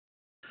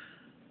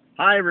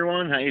Hi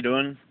everyone, how you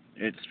doing?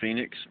 It's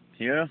Phoenix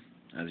here,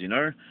 as you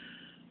know.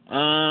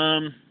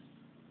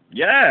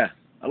 Yeah,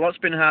 a lot's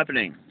been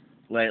happening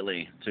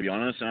lately, to be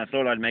honest, and I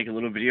thought I'd make a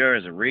little video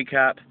as a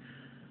recap,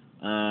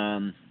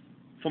 um,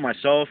 for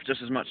myself,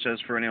 just as much as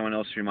for anyone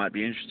else who might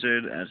be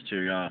interested as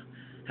to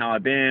how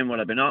I've been, what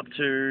I've been up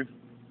to,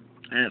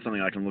 and it's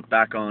something I can look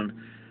back on,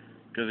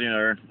 because,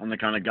 I'm the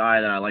kind of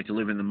guy that I like to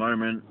live in the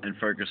moment and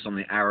focus on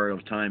the arrow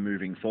of time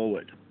moving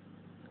forward.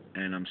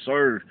 And I'm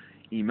so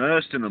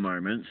immersed in the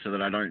moment so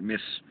that I don't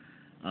miss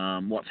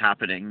what's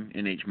happening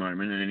in each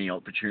moment and any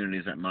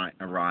opportunities that might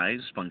arise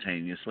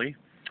spontaneously.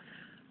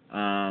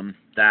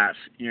 That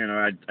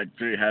I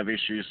do have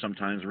issues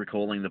sometimes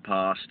recalling the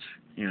past.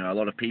 A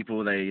lot of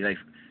people they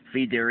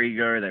feed their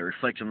ego, they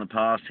reflect on the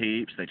past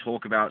heaps, they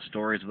talk about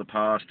stories of the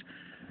past.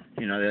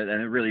 And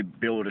they really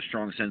build a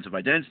strong sense of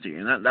identity,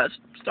 and that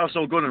stuff's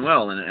all good and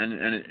well,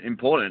 and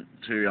important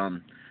to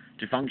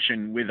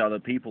function with other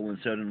people in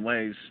certain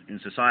ways in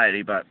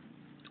society. But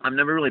I've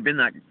never really been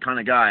that kind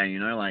of guy,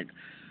 like,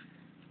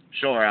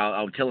 sure,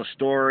 I'll tell a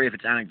story if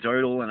it's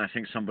anecdotal and I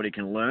think somebody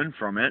can learn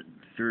from it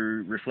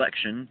through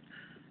reflection.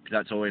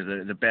 That's always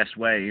the best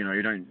way.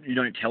 You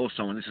don't tell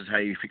someone this is how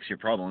you fix your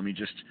problem. You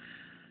just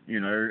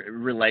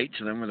relate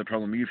to them with a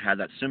problem you've had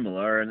that's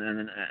similar,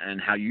 and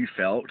how you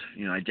felt.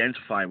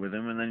 Identify with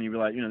them, and then you be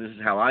like, this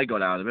is how I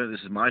got out of it.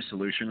 This is my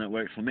solution that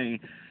worked for me.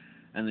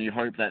 And then you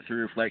hope that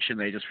through reflection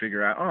they just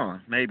figure out, oh,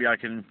 maybe I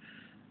can,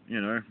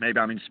 maybe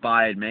I'm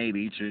inspired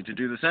maybe to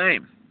do the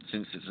same,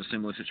 since it's a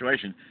similar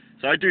situation.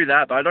 So I do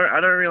that, but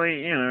I don't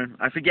really,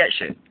 I forget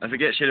shit. I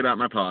forget shit about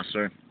my past.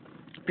 So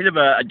a bit of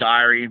a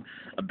diary,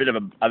 a bit of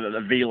a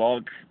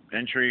vlog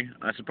entry,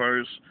 I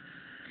suppose.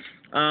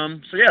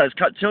 So yeah, let's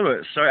cut to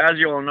it. So as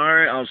you all know,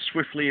 I was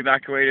swiftly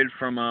evacuated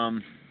from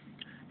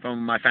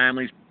my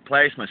family's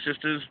place, my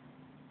sister's.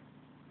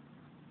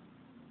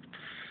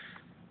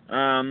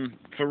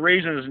 For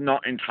reasons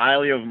not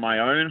entirely of my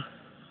own.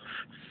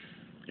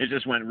 It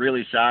just went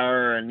really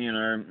sour, and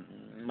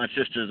my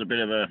sister's a bit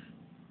of a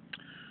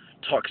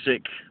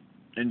toxic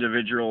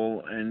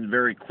individual and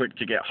very quick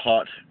to get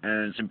hot,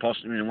 and it's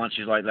impossible. Once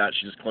she's like that,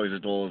 she just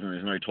closes doors and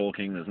there's no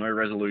talking, there's no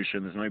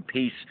resolution, there's no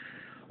peace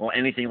or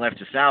anything left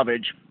to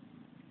salvage.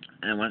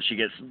 And once she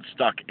gets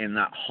stuck in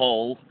that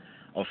hole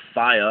of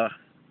fire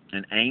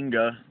and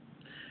anger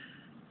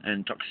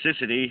and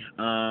toxicity,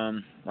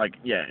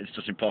 it's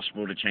just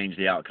impossible to change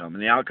the outcome.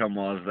 And the outcome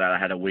was that I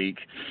had a week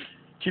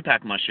to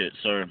pack my shit.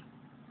 So,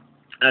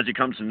 as you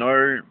come to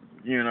know,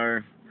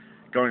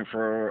 going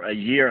for a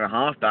year and a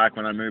half back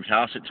when I moved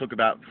house, it took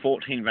about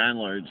 14 van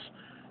loads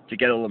to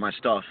get all of my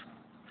stuff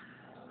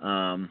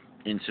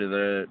into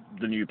the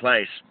new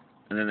place.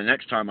 And then the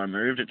next time I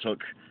moved, it took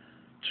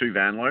 2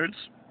 van loads.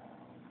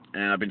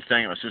 And I've been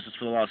staying at my sister's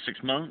for the last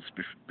 6 months.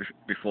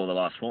 Before the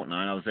last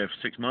fortnight, I was there for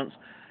 6 months.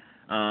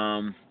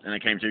 And I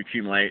came to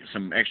accumulate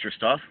some extra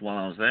stuff while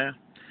I was there.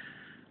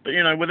 But,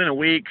 within a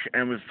week,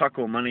 and with fuck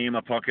all money in my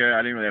pocket,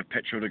 I didn't really have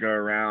petrol to go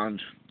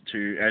around I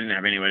didn't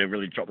have anywhere to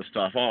really drop the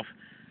stuff off.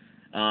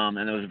 And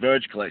there was a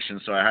Verge collection,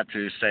 so I had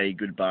to say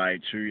goodbye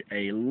to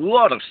a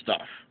lot of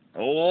stuff.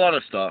 A lot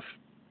of stuff.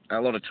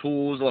 A lot of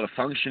tools, a lot of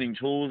functioning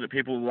tools that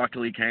people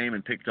luckily came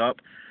and picked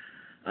up.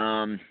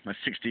 My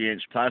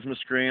 60-inch plasma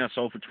screen I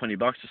sold for $20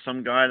 to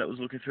some guy that was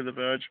looking through the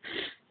Verge.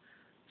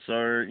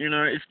 So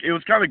it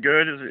was kind of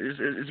good.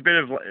 It's a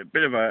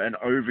bit of an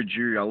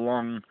a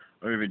long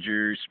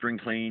overdue spring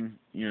clean.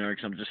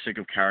 Because I'm just sick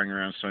of carrying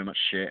around so much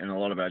shit, and a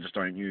lot of it I just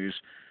don't use.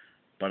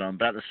 But at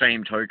the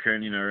same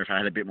token, if I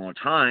had a bit more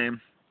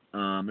time,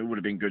 it would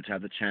have been good to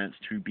have the chance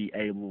to be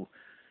able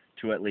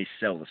to at least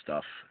sell the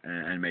stuff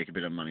and make a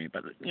bit of money.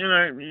 But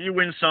you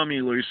win some,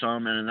 you lose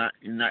some, and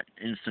in that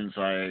instance,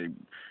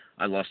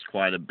 I lost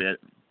quite a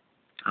bit.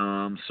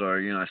 So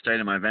I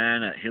stayed in my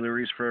van at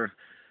Hillary's for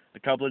a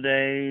couple of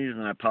days,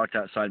 and I parked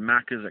outside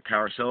Macca's at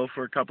Carousel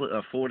for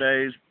 4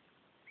 days.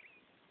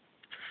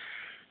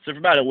 So for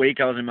about a week,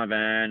 I was in my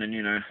van,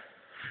 and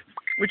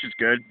which is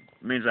good.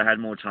 It means I had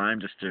more time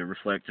just to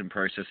reflect and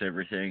process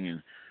everything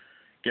and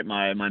get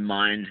my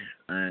mind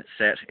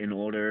set in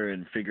order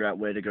and figure out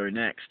where to go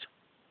next.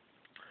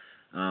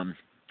 And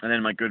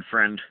then my good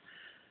friend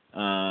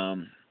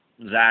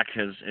Zach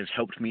has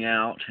helped me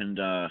out and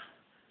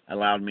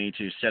allowed me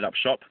to set up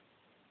shop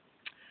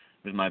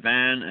with my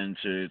van and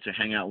to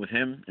hang out with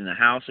him in the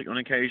house on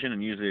occasion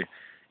and use the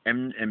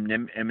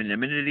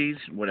amenities,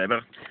 whatever,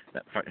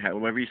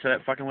 however you say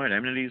that fucking word,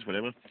 amenities,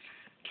 whatever,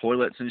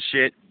 toilets and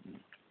shit.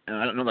 And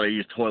I don't know that I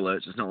use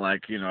toilets. It's not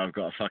like, I've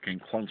got a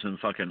fucking quantum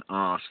fucking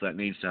arse that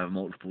needs to have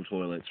multiple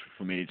toilets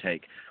for me to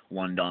take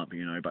one dump,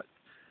 but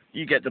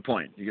you get the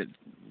point.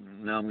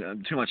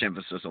 I'm too much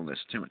emphasis on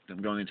this. Too much.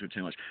 I'm going into it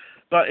too much.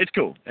 But it's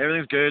cool.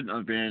 Everything's good.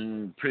 I've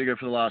been pretty good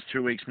for the last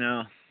 2 weeks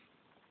now.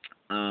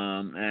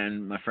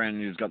 And my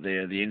friend who's got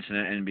the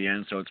internet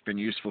NBN, so it's been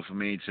useful for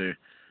me to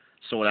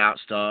sort out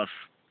stuff.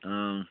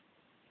 And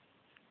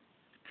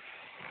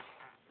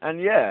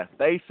yeah,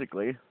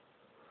 basically,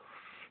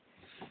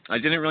 I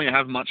didn't really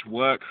have much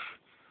work.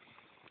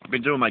 I've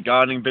been doing my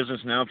gardening business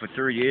now for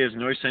 3 years.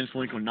 No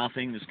Centrelink or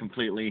nothing. Just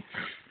completely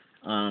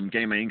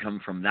getting my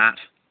income from that.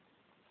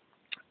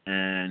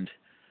 And,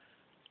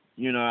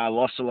 you know, I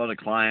lost a lot of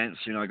clients.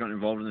 You know, I got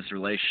involved in this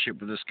relationship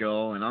with this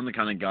girl, and I'm the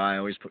kind of guy I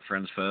always put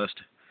friends first,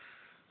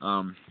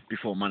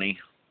 before money,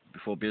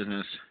 before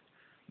business.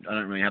 I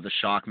don't really have the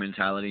shark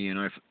mentality, you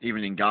know,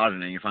 even in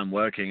gardening, if I'm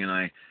working and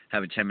I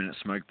have a 10-minute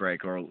smoke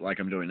break, or like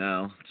I'm doing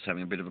now, just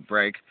having a bit of a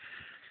break,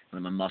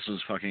 and my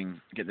muscles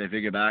fucking get their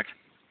vigor back,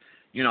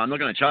 you know, I'm not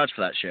going to charge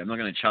for that shit. I'm not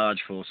going to charge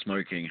for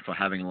smoking, for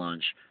having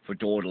lunch, for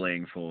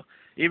dawdling, for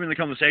even the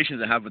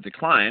conversations I have with the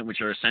client, which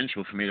are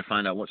essential for me to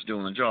find out what to do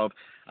on the job.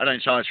 I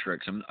don't charge for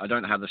it because I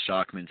don't have the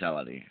shark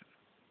mentality.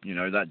 You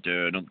know, that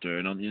you're not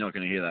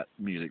going to hear that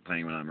music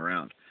playing when I'm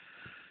around.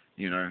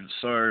 You know,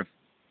 so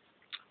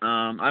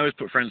I always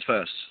put friends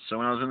first. So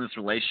when I was in this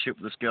relationship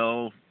with this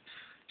girl,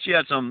 she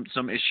had some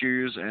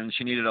issues, and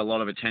she needed a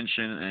lot of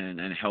attention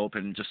and help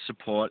and just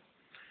support.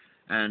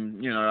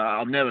 And, you know,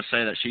 I'll never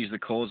say that she's the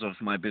cause of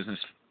my business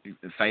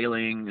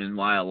failing and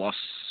why I lost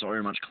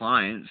so much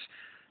clients,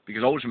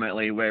 because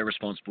ultimately we're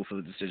responsible for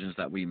the decisions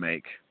that we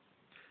make.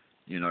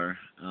 You know,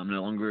 I'm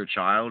no longer a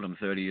child. I'm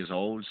 30 years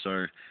old, so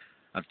I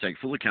have to take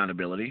full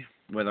accountability,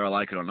 whether I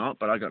like it or not.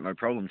 But I got no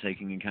problem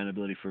taking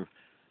accountability for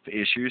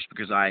issues,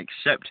 because I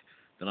accept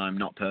that I'm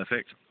not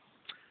perfect,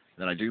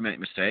 that I do make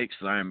mistakes,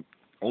 that I am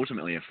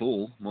ultimately a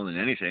fool more than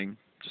anything,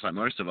 just like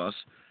most of us.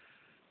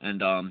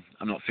 And I'm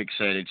not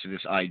fixated to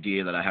this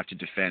idea that I have to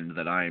defend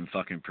that I am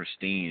fucking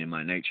pristine in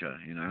my nature.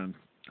 You know,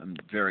 I'm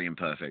very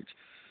imperfect.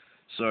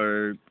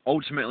 So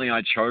ultimately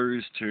I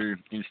chose to,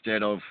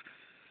 instead of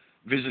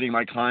visiting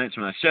my clients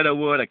when I said I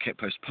would, I kept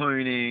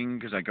postponing,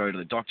 because I go to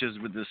the doctors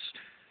with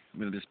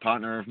this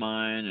partner of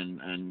mine,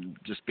 and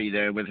just be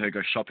there with her,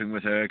 go shopping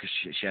with her, because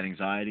she had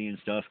anxiety and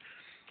stuff.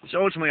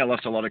 So ultimately I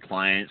lost a lot of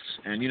clients,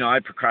 and, you know,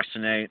 I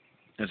procrastinate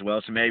as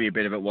well. So maybe a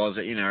bit of it was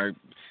that, you know,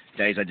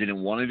 days I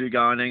didn't want to do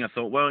gardening, I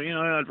thought, well, you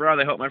know, I'd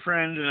rather help my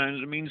friend,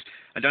 and it means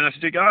I don't have to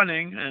do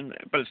gardening,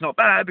 but it's not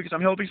bad because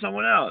I'm helping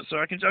someone else, so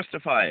I can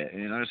justify it,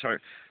 you know. So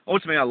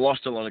ultimately I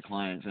lost a lot of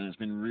clients, and it's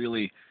been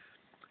really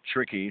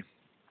tricky.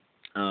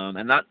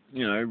 And that,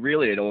 you know,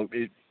 really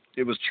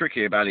it was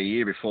tricky about a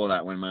year before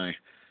that, when my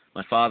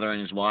father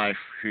and his wife,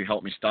 who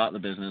helped me start the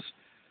business,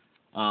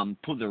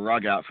 pulled the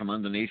rug out from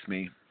underneath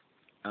me,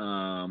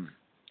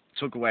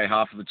 took away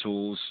half of the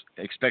tools,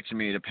 expecting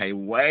me to pay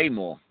way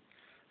more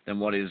than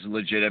what is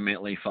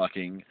legitimately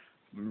fucking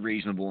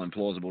reasonable and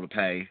plausible to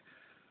pay.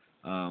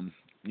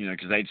 You know,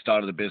 because they'd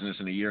started the business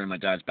in a year and my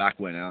dad's back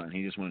went out, and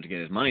he just wanted to get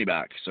his money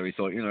back. So he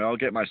thought, you know, I'll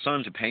get my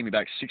son to pay me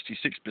back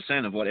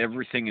 66% of what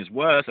everything is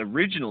worth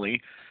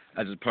originally,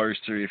 as opposed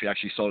to if you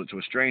actually sold it to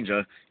a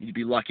stranger, you'd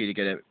be lucky to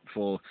get it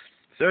for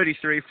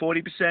 33,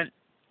 40%,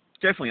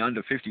 definitely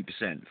under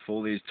 50% for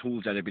all these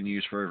tools that have been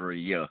used for over a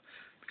year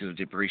because of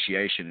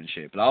depreciation and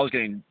shit. But I was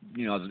getting,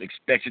 you know, I was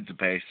expected to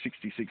pay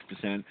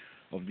 66%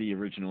 of the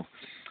original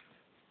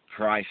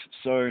price.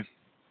 So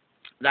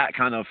that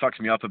kind of fucks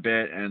me up a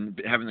bit, and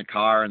having the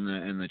car and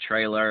the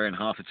trailer and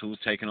half the tools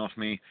taken off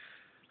me.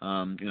 You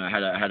know,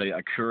 I had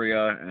a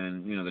courier,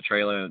 and, you know, the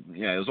trailer,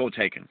 yeah, it was all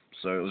taken.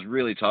 So it was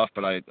really tough,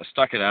 but I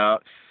stuck it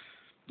out.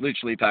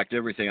 Literally packed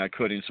everything I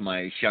could into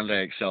my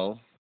Hyundai Excel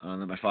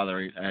that my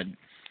father had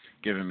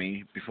given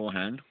me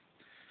beforehand,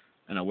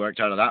 and I worked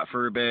out of that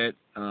for a bit.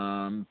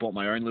 Bought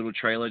my own little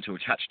trailer to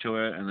attach to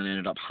it, and then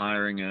ended up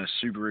hiring a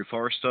Subaru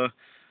Forester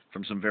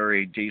from some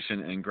very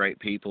decent and great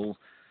people,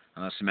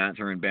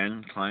 Samantha and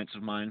Ben, clients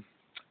of mine.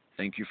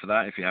 Thank you for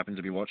that if you happen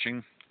to be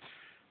watching.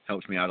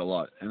 Helped me out a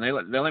lot. And they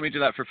let me do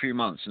that for a few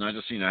months, and I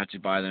just, you know, had to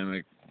buy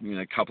them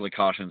a couple of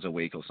cartons a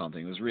week or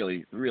something. It was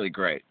really, really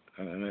great.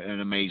 An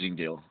amazing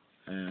deal,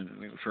 and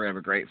I'm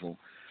forever grateful.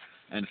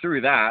 And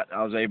through that,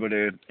 I was able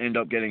to end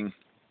up getting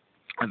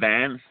a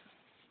van,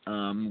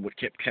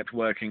 kept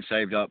working,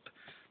 saved up,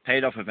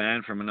 paid off a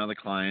van from another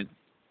client,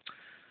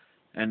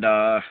 and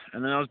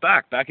then I was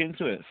back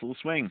into it, full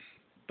swing.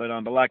 But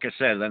like I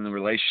said, then the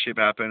relationship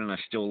happened, and I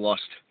still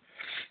lost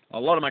a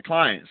lot of my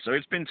clients. So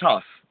it's been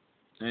tough,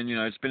 and, you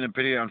know, it's been a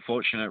pretty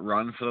unfortunate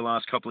run for the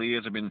last couple of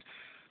years. I've been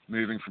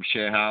moving from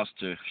share house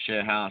to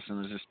share house, and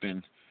there's just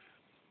been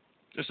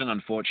an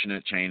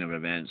unfortunate chain of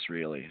events,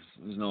 really.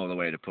 There's no other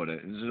way to put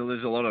it.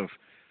 There's a lot of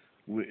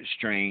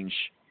strange,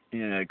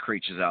 you know,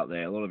 creatures out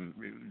there, a lot of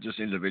just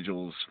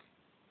individuals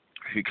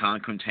who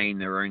can't contain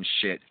their own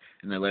shit,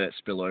 and they let it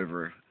spill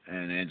over,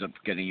 and it ends up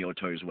getting your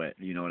toes wet,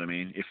 you know what I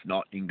mean? If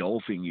not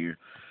engulfing you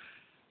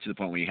to the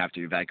point where you have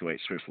to evacuate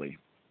swiftly.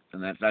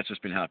 And that's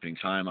just been happening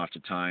time after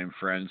time.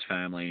 Friends,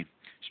 family,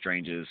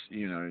 strangers,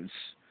 you know,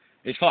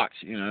 it's fucked.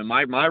 You know,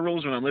 my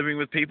rules when I'm living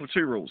with people,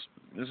 2 rules.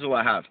 This is all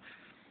I have.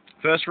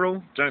 First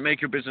rule, don't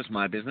make your business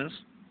my business.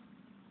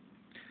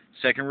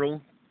 Second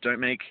rule, don't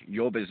make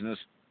your business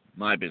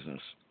my business.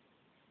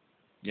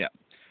 Yeah.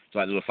 It's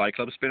like a little Fight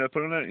Club spin I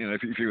put on it. You know,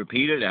 if you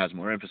repeat it, it has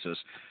more emphasis.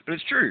 But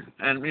it's true.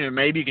 And, you know,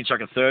 maybe you can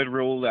chuck a third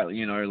rule that,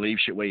 you know, leave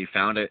shit where you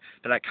found it.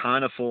 But that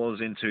kind of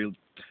falls into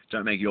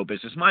don't make your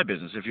business my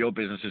business. If your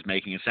business is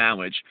making a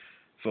sandwich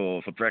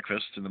for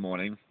breakfast in the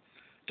morning,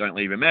 don't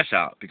leave a mess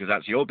out, because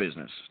that's your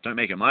business. Don't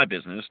make it my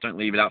business. Don't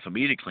leave it out for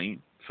me to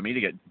clean, for me to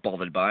get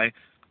bothered by.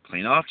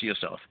 clean after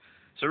yourself.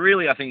 So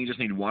really, I think you just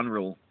need one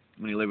rule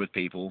when you live with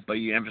people, but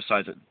you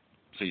emphasize it,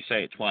 so you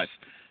say it twice.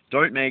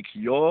 Don't make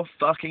your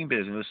fucking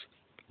business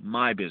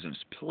my business,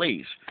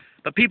 please.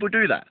 But people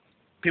do that.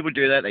 People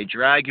do that. They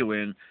drag you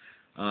in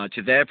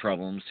to their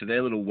problems, to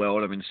their little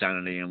world of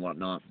insanity and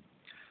whatnot.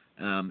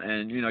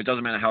 And, you know, it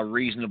doesn't matter how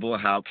reasonable,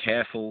 how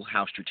careful,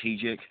 how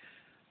strategic,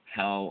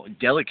 how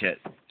delicate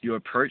you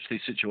approach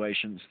these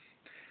situations.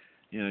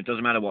 You know, it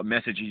doesn't matter what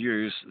method you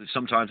use.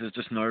 Sometimes there's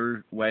just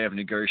no way of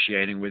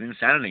negotiating with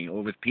insanity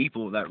or with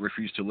people that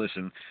refuse to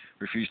listen,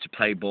 refuse to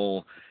play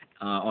ball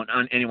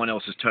on anyone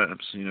else's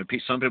terms. You know,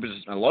 some people,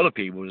 a lot of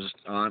people just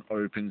aren't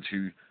open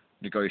to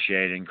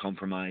negotiating,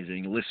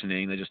 compromising,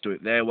 listening. They just do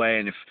it their way,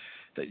 and if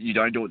you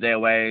don't do it their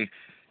way,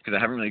 because they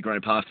haven't really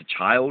grown past a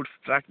child.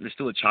 In fact, they're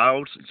still a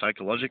child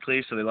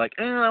psychologically, so they're like,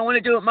 I want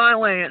to do it my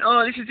way, and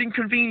this is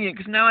inconvenient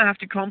because now I have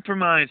to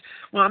compromise.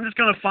 Well, I'm just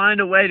going to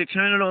find a way to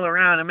turn it all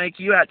around and make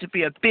you out to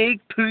be a big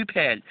poop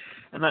head.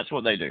 And that's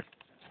what they do.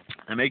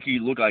 They make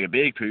you look like a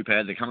big poop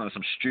head. They come up with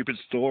some stupid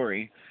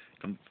story,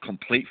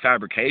 complete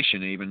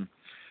fabrication even,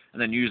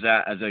 and then use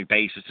that as a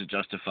basis to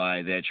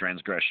justify their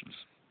transgressions.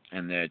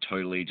 And they're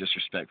totally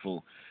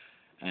disrespectful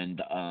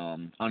and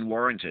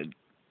unwarranted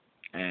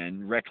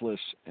and reckless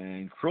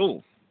and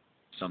cruel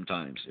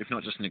sometimes, if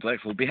not just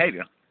neglectful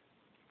behavior.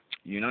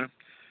 You know?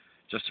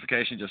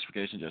 Justification.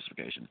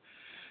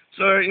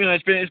 So, you know,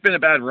 it's been a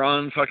bad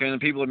run. Fucking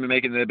people have been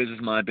making their business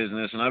my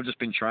business, and I've just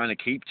been trying to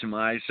keep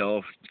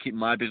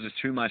my business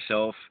to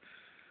myself.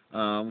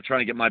 Trying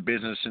to get my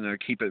business, you know,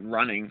 keep it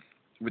running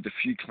with the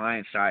few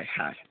clients I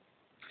had.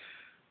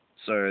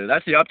 So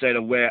that's the update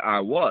of where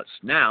I was.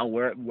 Now,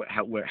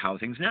 how are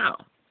things now?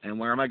 And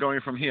where am I going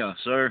from here?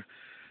 So,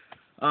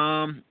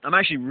 I'm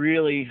actually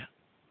really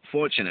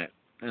fortunate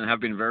and have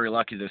been very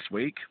lucky this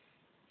week.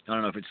 I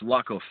don't know if it's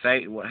luck or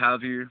fate or what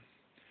have you,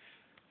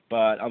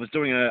 but I was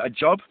doing a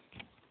job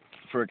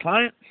for a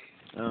client,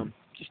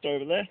 just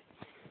over there.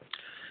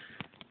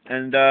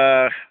 And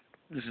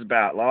this is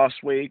about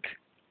last week,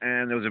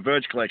 and there was a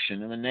Verge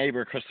collection, and the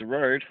neighbor across the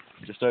road,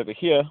 just over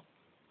here,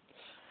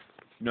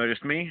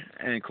 noticed me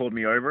and called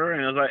me over,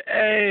 and I was like,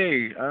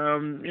 hey,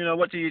 you know,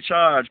 what do you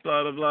charge?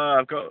 Blah, blah, blah.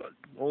 I've got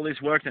all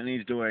this work that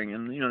needs doing,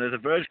 and, you know, there's a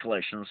Verge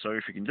collection, so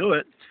if you can do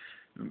it,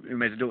 we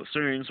may have to do it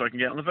soon so I can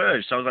get on the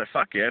Verge. So I was like,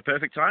 fuck yeah,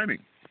 perfect timing.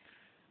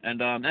 And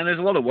there's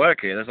a lot of work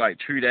here. There's like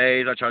 2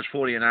 days. I charge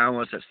 $40 an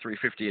hour, so that's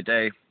 $350 a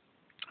day.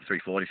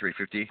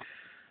 $340,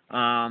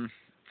 $350.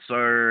 So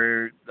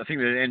I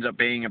think it ends up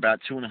being about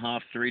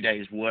 2.5, 3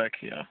 days work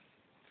here.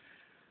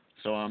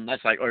 So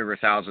that's like over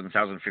 $1,000,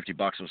 $1,050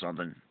 or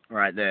something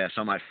right there.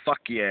 So I'm like, fuck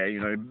yeah, you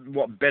know,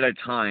 what better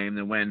time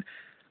than when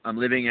I'm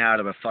living out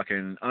of a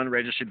fucking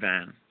unregistered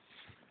van.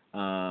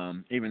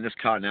 Even this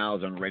car now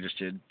is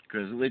unregistered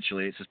because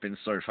literally it's just been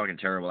so fucking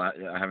terrible.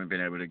 I haven't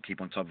been able to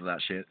keep on top of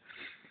that shit.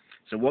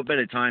 So what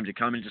better time to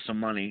come into some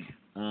money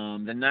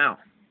than now,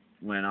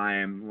 when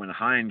I'm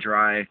high and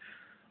dry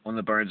on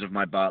the bones of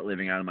my butt,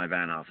 living out of my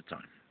van half the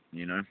time,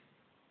 you know?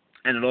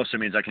 And it also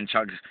means I can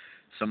chuck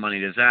some money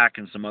to Zach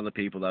and some other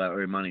people that I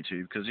owe money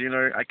to, because, you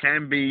know, I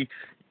can be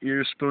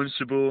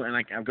irresponsible, and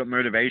I've got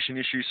motivation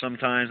issues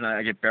sometimes, and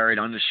I get buried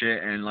under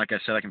shit, and like I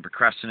said, I can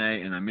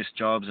procrastinate, and I miss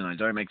jobs, and I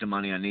don't make the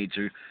money I need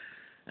to,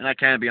 and I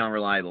can be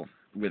unreliable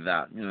with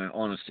that, you know,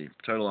 honesty,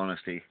 total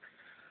honesty.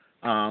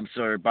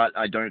 But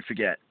I don't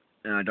forget,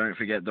 and I don't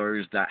forget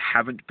those that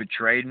haven't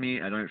betrayed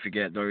me. I don't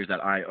forget those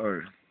that I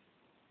owe.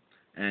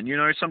 And, you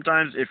know,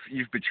 sometimes if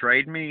you've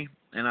betrayed me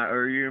and I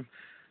owe you,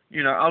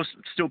 you know, I'll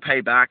still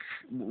pay back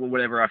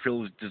whatever I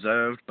feel is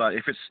deserved, but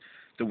if it's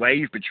the way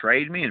you've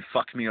betrayed me and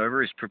fucked me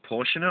over is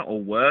proportionate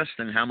or worse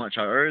than how much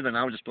I owe, then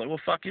I'll just be like, well,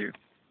 fuck you.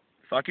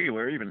 Fuck you,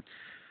 we're even.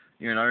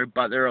 You know,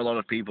 but there are a lot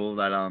of people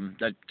that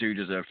that do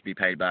deserve to be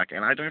paid back,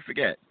 and I don't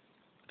forget.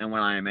 And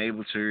when I am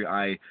able to,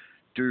 I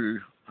do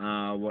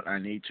what I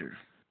need to,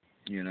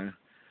 you know.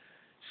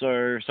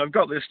 So I've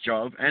got this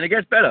job, and it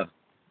gets better.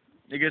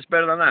 It gets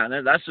better than that.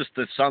 And that's just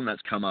the sun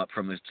that's come up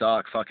from this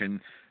dark fucking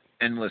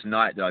endless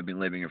night that I've been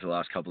living in for the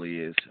last couple of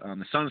years.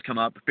 The sun's come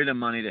up, a bit of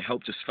money to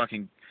help just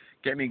fucking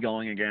get me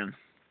going again.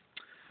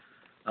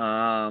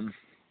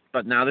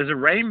 But now there's a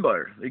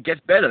rainbow. It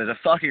gets better. There's a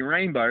fucking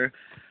rainbow.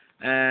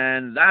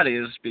 And that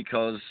is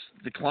because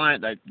the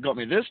client that got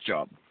me this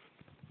job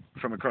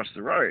from across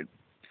the road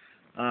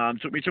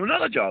took me to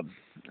another job,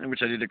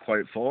 which I did a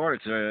quote for.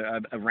 It's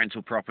a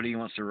rental property he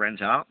wants to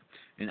rent out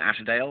in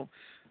Asherdale.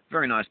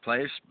 Very nice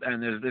place,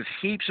 and there's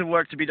heaps of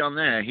work to be done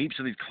there. Heaps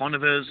of these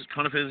conifers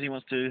he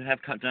wants to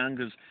have cut down,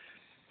 because,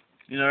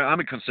 you know,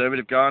 I'm a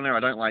conservative gardener. I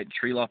don't like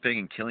tree lopping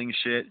and killing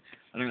shit.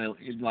 I don't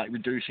really like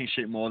reducing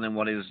shit more than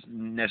what is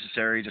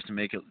necessary just to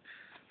make it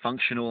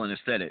functional and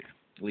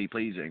aesthetically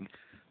pleasing.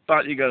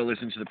 But you got to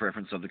listen to the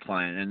preference of the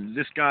client, and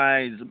this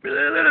guy is a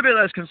little bit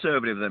less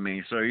conservative than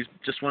me, so he's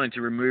just wanting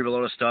to remove a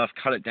lot of stuff,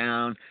 cut it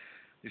down.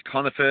 These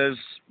conifers,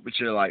 which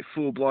are like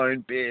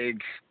full-blown,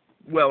 big,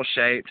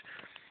 well-shaped.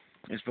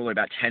 There's probably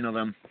about 10 of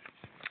them.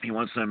 He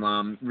wants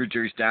them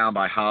reduced down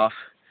by half.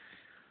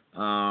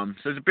 So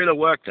there's a bit of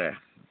work there.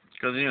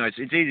 Because, you know, it's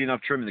easy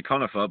enough trimming the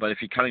conifer, but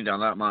if you're cutting down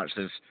that much,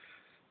 there's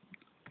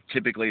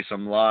typically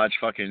some large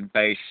fucking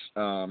base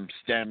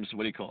stems,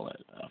 what do you call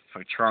it,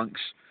 for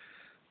trunks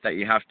that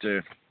you have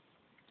to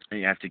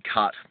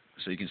cut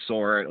so you can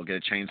saw it or get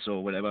a chainsaw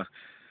or whatever.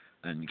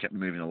 And you kept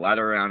moving the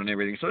ladder around and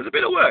everything. So it's a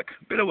bit of work.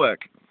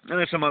 And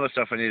there's some other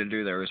stuff I need to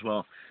do there as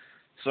well.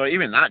 So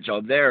even that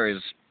job there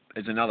is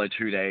another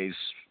 2 days,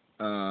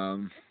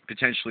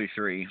 potentially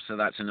 3. So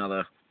that's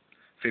another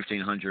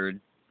 1,500,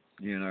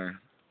 you know,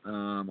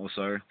 or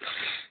so.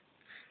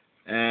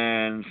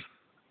 And,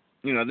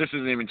 you know, this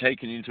isn't even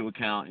taken into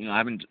account. You know, I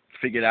haven't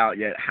figured out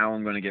yet how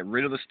I'm going to get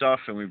rid of the stuff.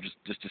 And we've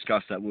just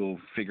discussed that we'll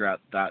figure out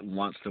that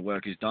once the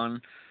work is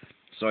done.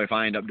 So if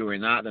I end up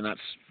doing that, then that's,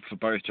 for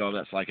both jobs,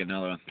 that's like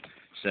another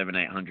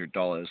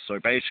 $700-800. So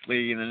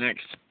basically in the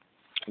next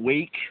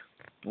week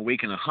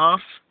and a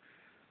half,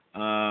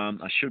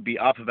 I should be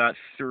up about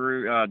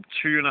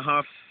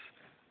 2.5.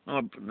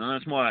 Oh, no,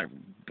 it's more like,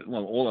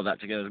 well, all of that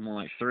together is more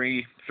like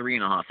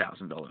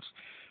 $3,500,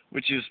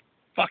 which is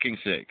fucking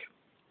sick.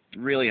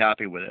 Really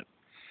happy with it.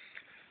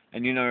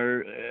 And you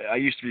know, I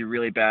used to be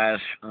really bad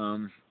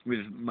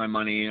with my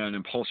money, you know, an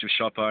impulsive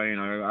shopper. You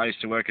know, I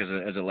used to work as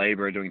a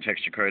laborer doing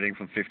texture coating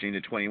from 15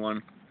 to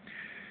 21.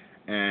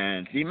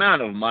 And the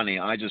amount of money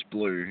I just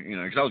blew, you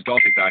know, because I was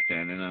gothic back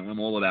then, and I'm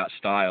all about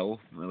style.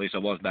 At least I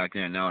was back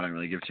then. Now I don't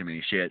really give too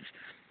many shits.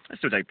 I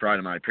still take pride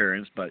in my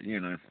appearance, but,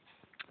 you know,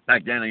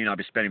 back then, you know, I'd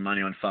be spending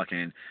money on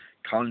fucking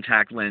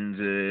contact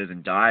lenses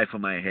and dye for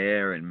my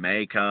hair and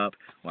makeup.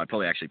 Well, I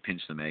probably actually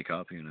pinch the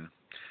makeup, you know.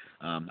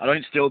 I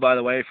don't steal, by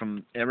the way,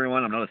 from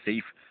everyone. I'm not a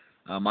thief.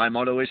 My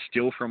motto is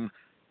steal from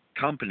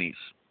companies,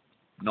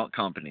 not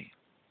company.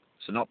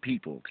 So not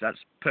people, because that's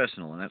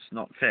personal and that's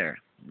not fair,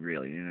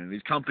 really. You know,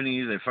 these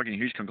companies, they're fucking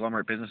huge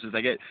conglomerate businesses.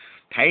 They get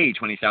paid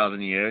 $20,000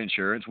 a year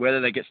insurance,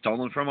 whether they get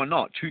stolen from or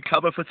not, to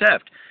cover for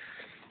theft.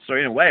 So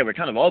in a way, we're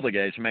kind of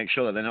obligated to make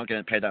sure that they're not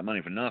getting paid that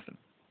money for nothing.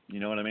 You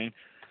know what I mean?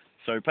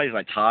 So places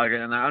like Target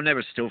and that, I'll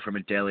never steal from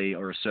a deli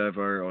or a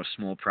server or a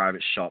small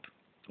private shop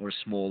or a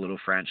small little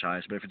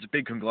franchise. But if it's a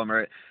big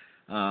conglomerate,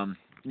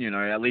 you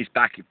know, at least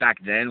back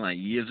then, like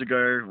years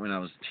ago, when I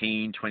was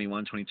teen,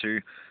 21, 22,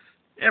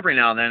 every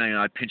now and then, you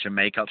know, I'd pinch a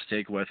makeup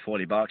stick worth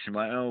 $40 and be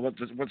like, oh,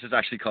 what's this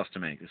actually cost to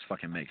make? This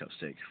fucking makeup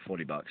stick,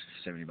 $40,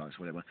 $70,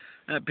 whatever.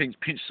 And I'd pinch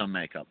some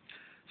makeup.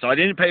 So I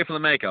didn't pay for the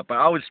makeup, but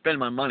I would spend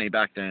my money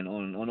back then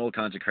on all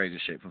kinds of crazy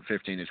shit from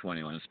 15 to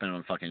 21 and spend it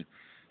on fucking,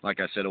 like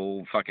I said,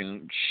 all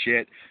fucking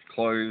shit,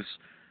 clothes,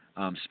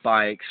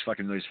 spikes,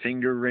 fucking those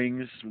finger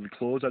rings with the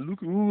claws. I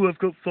look, ooh, I've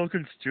got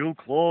fucking steel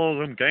claws,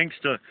 I'm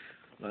gangster.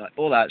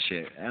 All that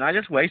shit. And I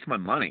just waste my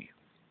money.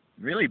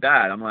 Really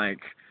bad. I'm like,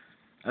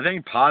 I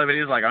think part of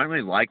it is like I don't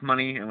really like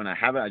money, and when I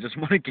have it, I just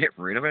want to get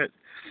rid of it.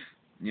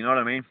 You know what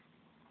I mean?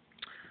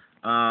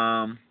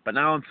 But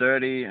now I'm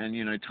 30, and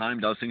you know, time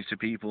does things to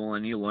people,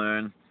 and you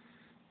learn,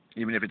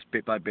 even if it's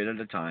bit by bit at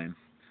a time.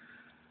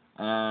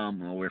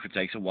 Or if it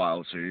takes a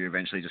while, so it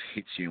eventually just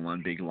hits you in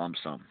one big lump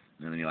sum.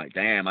 And then you're like,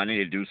 damn, I need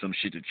to do some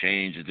shit to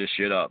change this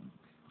shit up.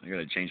 I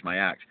gotta change my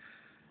act.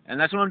 And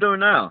that's what I'm doing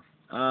now.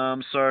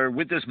 So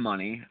with this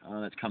money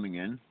that's coming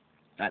in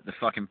at the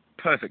fucking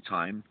perfect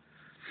time,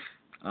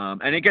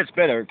 and it gets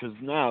better because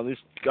now this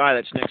guy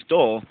that's next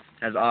door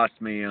has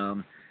asked me,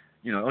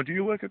 you know, oh, do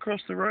you work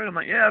across the road? I'm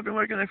like, yeah, I've been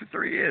working there for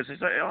 3 years.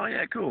 He's like, oh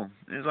yeah, cool.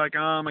 He's like,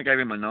 I gave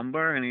him my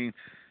number, and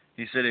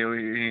he said he'll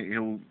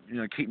you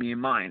know, keep me in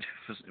mind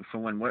for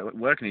when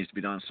work needs to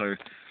be done. So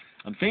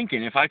I'm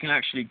thinking if I can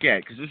actually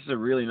get, because this is a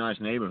really nice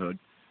neighborhood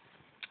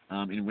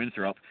in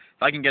Winthrop,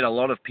 if I can get a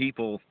lot of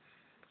people,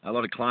 a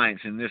lot of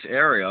clients in this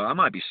area, I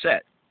might be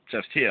set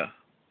just here.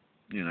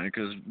 You know,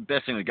 because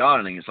best thing with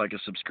gardening is like a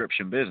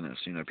subscription business.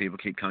 You know, people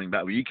keep coming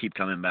back. Well, you keep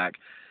coming back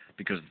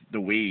because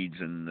the weeds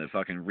and the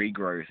fucking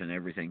regrowth and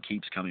everything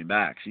keeps coming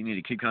back. So you need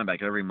to keep coming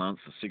back every month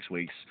for 6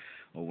 weeks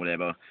or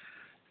whatever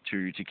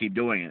to keep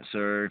doing it.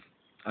 So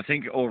I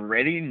think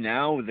already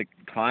now with the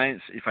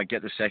clients, if I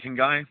get the second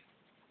guy,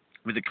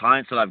 with the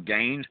clients that I've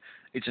gained,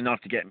 it's enough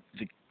to get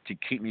to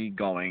keep me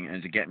going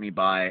and to get me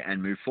by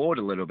and move forward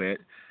a little bit.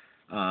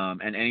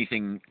 And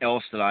anything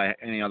else that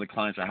any other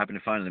clients I happen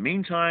to find in the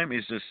meantime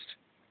is just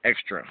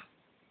extra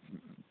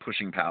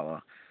pushing power.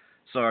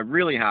 So I'm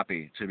really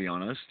happy, to be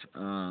honest.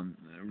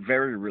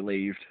 Very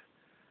relieved.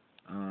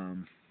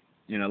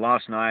 You know,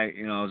 last night,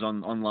 you know, I was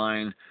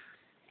online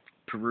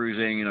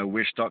perusing, you know,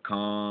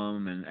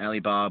 Wish.com and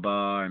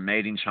Alibaba and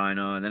Made in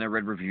China, and then I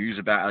read reviews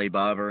about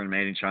Alibaba and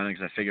Made in China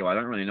because I figured, well, I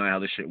don't really know how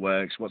this shit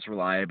works, what's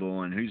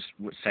reliable, and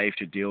what's safe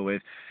to deal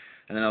with.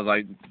 And then I was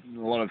like, a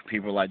lot of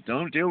people were like,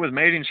 don't deal with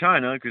Made in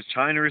China because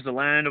China is the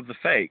land of the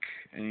fake,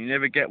 and you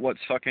never get what's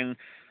fucking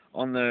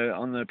on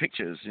the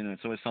pictures. You know,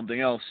 it's always something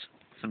else,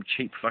 some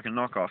cheap fucking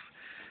knockoff.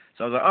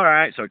 So I was like, all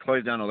right. So I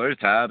closed down all those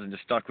tabs and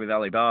just stuck with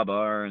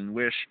Alibaba and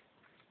Wish.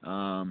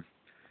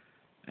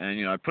 And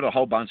you know, I put a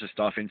whole bunch of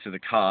stuff into the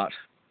cart,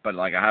 but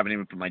like I haven't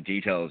even put my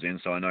details in,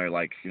 so I know,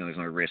 like, you know, there's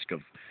no risk of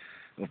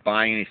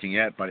buying anything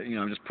yet. But you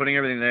know, I'm just putting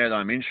everything there that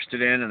I'm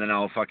interested in, and then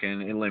I'll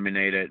fucking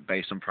eliminate it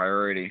based on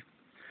priority.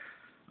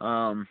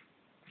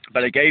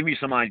 But it gave me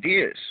some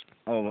ideas.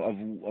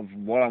 of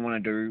what I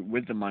want to do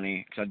with the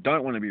money, because I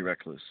don't want to be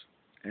reckless,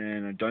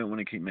 and I don't want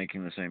to keep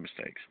making the same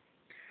mistakes.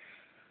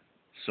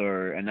 So,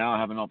 and now I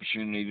have an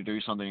opportunity to do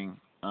something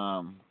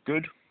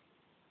good.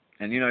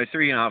 And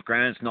 3.5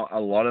 grand is not a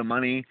lot of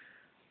money,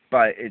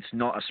 but it's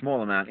not a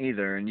small amount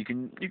either, and you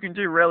can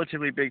do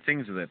relatively big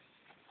things with it.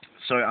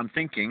 So I'm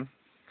thinking,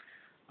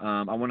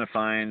 I want to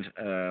find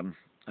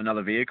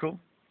another vehicle,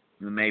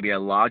 maybe a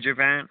larger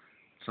van,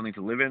 something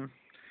to live in,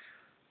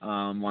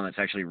 one that's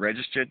actually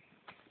registered,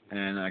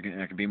 and I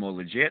can be more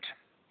legit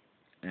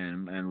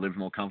and live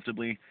more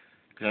comfortably.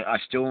 Because I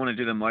still want to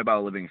do the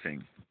mobile living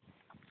thing,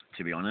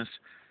 to be honest.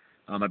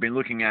 I've been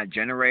looking at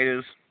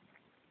generators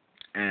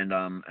and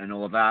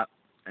all of that,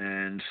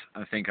 and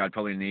I think I'd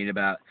probably need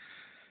about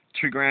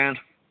 2 grand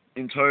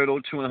in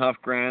total, 2.5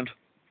 grand.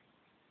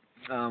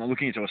 I'm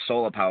looking into a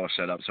solar power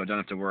setup, so I don't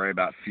have to worry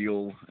about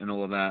fuel and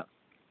all of that,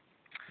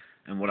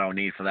 and what I'll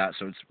need for that.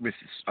 So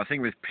I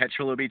think with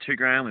petrol it'll be 2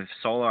 grand. With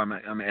solar,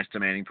 I'm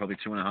estimating probably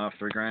 2.5,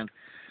 3 grand,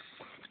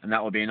 and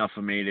that will be enough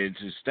for me to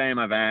stay in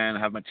my van,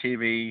 have my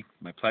TV,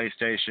 my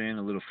PlayStation,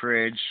 a little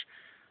fridge,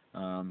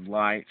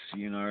 lights,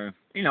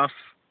 enough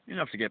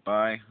to get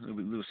by, a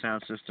little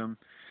sound system.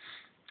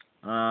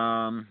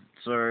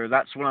 So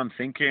that's what I'm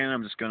thinking.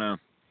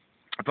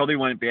 I probably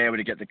won't be able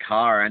to get the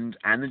car and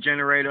the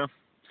generator,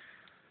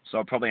 so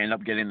I'll probably end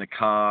up getting the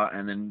car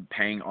and then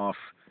paying off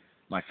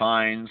my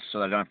fines, so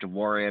that I don't have to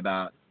worry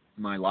about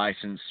my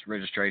license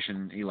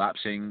registration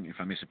elapsing. If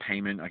I miss a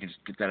payment, I can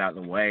just get that out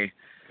of the way.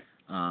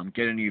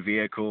 Get a new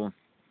vehicle.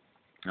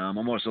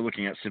 I'm also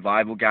looking at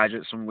survival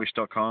gadgets on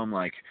Wish.com,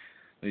 like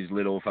these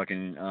little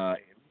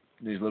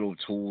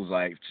tools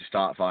like to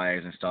start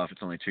fires and stuff.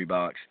 It's only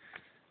 $2,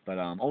 but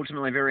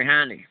ultimately very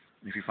handy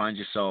if you find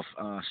yourself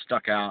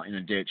stuck out in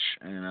a ditch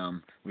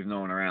and with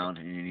no one around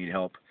and you need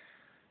help.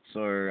 So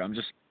I'm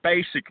just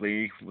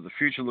basically, what the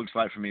future looks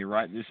like for me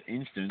right this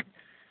instant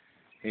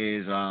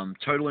is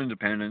total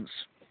independence,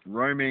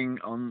 roaming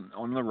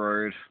on the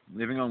road,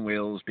 living on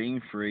wheels,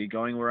 being free,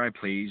 going where I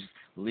please,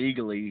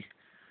 legally,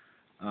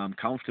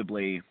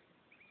 comfortably,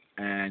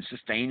 and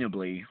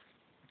sustainably,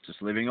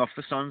 just living off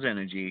the sun's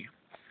energy.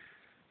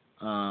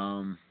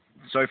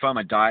 So far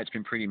my diet's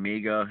been pretty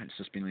meager. It's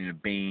just been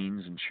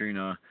beans and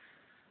tuna,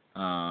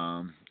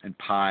 and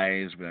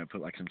pies where I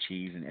put like some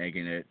cheese and egg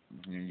in it,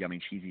 yummy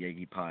cheesy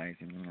eggy pies,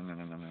 and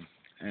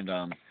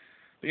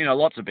but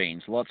lots of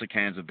beans, lots of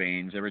cans of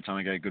beans. Every time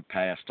I get a good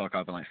pay, I stock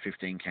up on like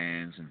 15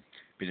 cans and a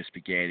bit of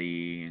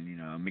spaghetti,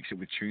 and mix it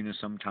with tuna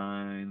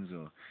sometimes,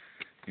 or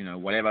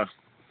whatever.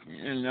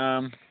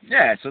 And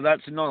yeah, so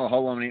that's not a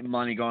whole lot of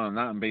money going on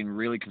that. I'm being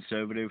really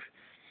conservative,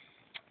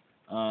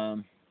 but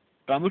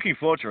I'm looking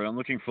forward to it. I'm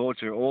looking forward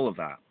to all of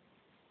that,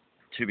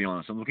 to be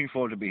honest. I'm looking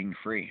forward to being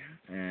free,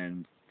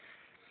 and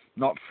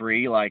not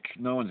free like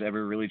no one's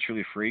ever really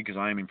truly free, because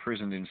I am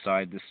imprisoned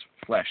inside this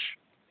flesh,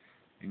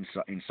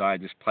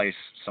 inside this place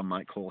some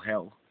might call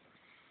hell,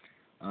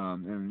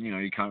 and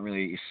you can't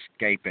really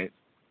escape it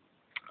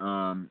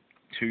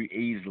too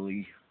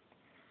easily,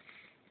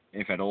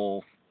 if at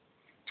all.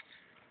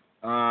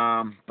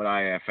 But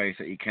I have faith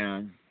that you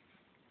can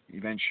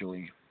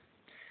eventually.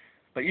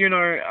 But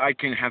I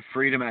can have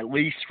freedom at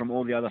least from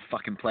all the other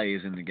fucking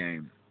players in the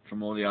game,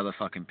 from all the other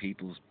fucking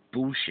people's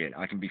bullshit.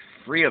 I can be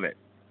free of it.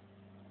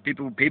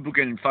 People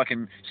can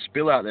fucking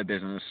spill out their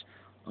business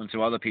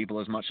onto other people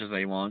as much as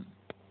they want.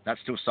 That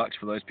still sucks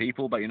for those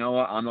people, but you know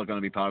what? I'm not going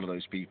to be part of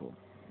those people.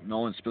 No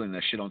one's spilling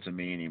their shit onto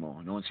me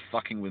anymore. No one's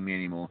fucking with me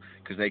anymore,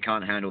 because they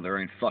can't handle their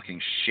own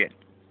fucking shit.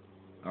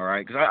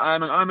 Alright? Because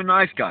I'm a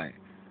nice guy.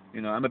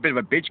 I'm a bit of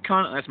a bitch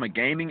cunt. That's my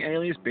gaming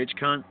alias, bitch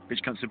cunt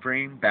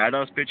supreme,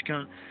 badass bitch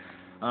cunt.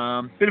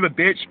 Bit of a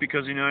bitch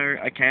because,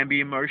 I can be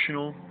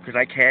emotional, because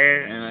I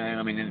care, and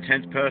I'm an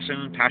intense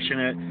person,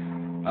 passionate.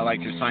 I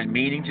like to assign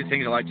meaning to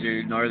things. I like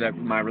to know that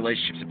my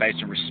relationships are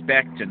based on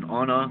respect and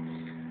honor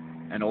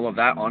and all of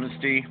that,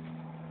 honesty.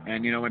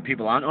 And, when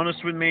people aren't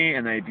honest with me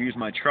and they abuse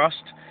my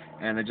trust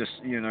and they just,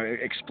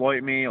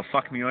 exploit me or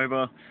fuck me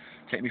over,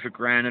 take me for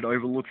granted,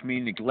 overlook me,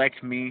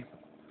 neglect me,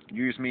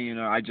 use me,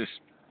 I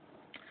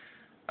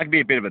can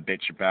be a bit of a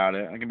bitch about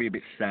it. I can be a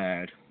bit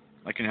sad.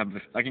 I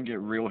can get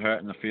real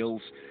hurt in the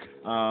feels.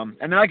 And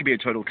then I can be a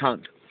total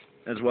cunt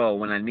as well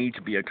when I need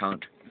to be a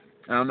cunt.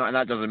 And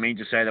that doesn't mean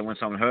to say that when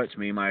someone hurts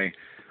me, I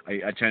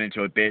turn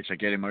into a bitch, I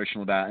get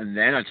emotional about it, and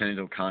then I turn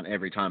into a cunt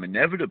every time,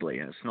 inevitably,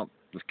 and it's not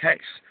the case.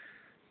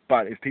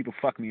 But if people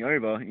fuck me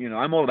over,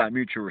 I'm all about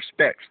mutual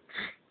respect.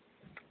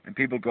 And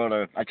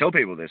I tell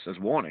people this as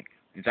warning.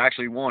 It's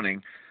actually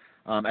warning,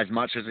 as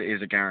much as it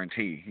is a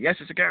guarantee. Yes,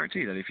 it's a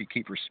guarantee that if you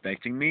keep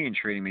respecting me and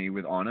treating me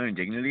with honor and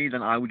dignity,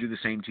 then I will do the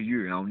same to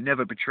you, and I'll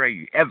never betray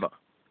you, ever.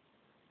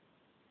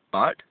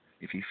 But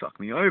if you fuck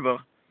me over,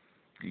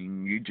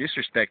 you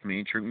disrespect me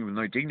and treat me with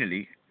no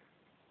dignity,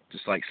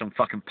 just like some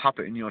fucking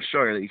puppet in your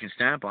show that you can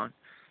stamp on,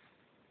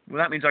 well,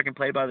 that means I can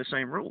play by the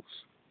same rules.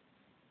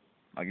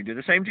 I can do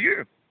the same to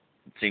you.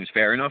 It seems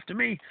fair enough to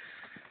me.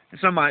 And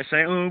some might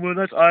say, oh, well,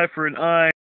 that's eye for an eye.